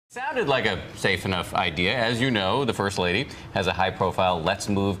Sounded like a safe enough idea. As you know, the First Lady has a high-profile Let's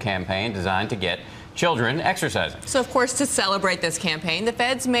Move campaign designed to get children exercising. So, of course, to celebrate this campaign, the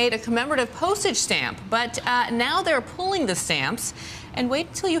feds made a commemorative postage stamp. But now they're pulling the stamps. And wait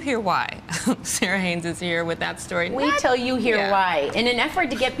until you hear why. Sarah Haynes is here with that story. Wait till you hear why. In an effort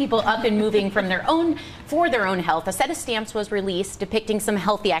to get people up and moving for their own health, a set of stamps was released depicting some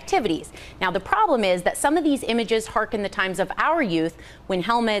healthy activities. Now, the problem is that some of these images harken the times of our youth when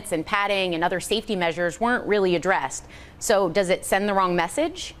helmets and padding and other safety measures weren't really addressed. So does it send the wrong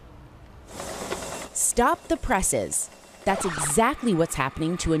message? Stop the presses. That's exactly what's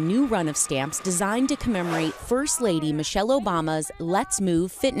happening to a new run of stamps designed to commemorate First Lady Michelle Obama's Let's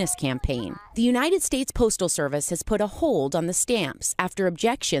Move fitness campaign. The United States Postal Service has put a hold on the stamps after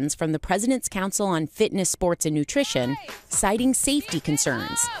objections from the President's Council on Fitness, Sports, and Nutrition, citing safety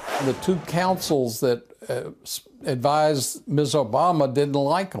concerns. The two councils that advised Ms. Obama didn't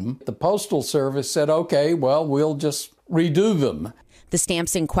like them. The Postal Service said, okay, well, we'll just redo them. The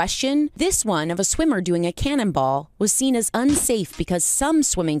stamps in question, this one of a swimmer doing a cannonball, was seen as unsafe because some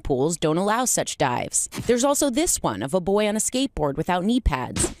swimming pools don't allow such dives. There's also this one of a boy on a skateboard without knee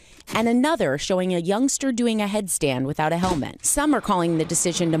pads, and another showing a youngster doing a headstand without a helmet. Some are calling the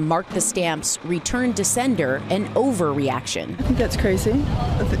decision to mark the stamps return to sender an overreaction. I think that's crazy.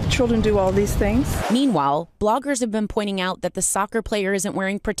 The children do all these things. Meanwhile, bloggers have been pointing out that the soccer player isn't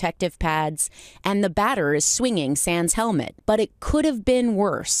wearing protective pads and the batter is swinging sans helmet. But it could have been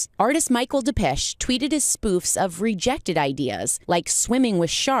worse. Artist Michael Depeche tweeted his spoofs of rejected ideas like swimming with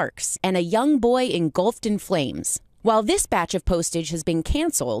sharks and a young boy engulfed in flames. While this batch of postage has been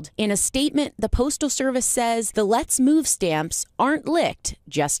canceled, in a statement, the Postal Service says the Let's Move stamps aren't licked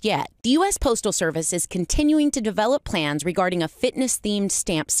just yet. The U.S. Postal Service is continuing to develop plans regarding a fitness-themed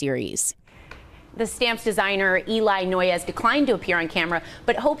stamp series. The stamps designer Eli Noyes declined to appear on camera,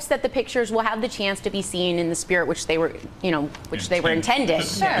 but hopes that the pictures will have the chance to be seen in the spirit which they were, they were intended.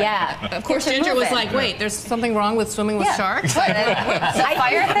 Sure. Yeah. Of course, Ginger was like, wait, there's something wrong with swimming with sharks? The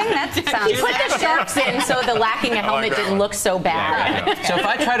fire thing? That sounds. He put the sharks in so the lacking a helmet didn't look so bad. Yeah. So if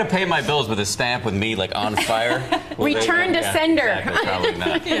I try to pay my bills with a stamp with me like on fire, return to sender. Exactly, probably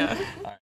not. Yeah.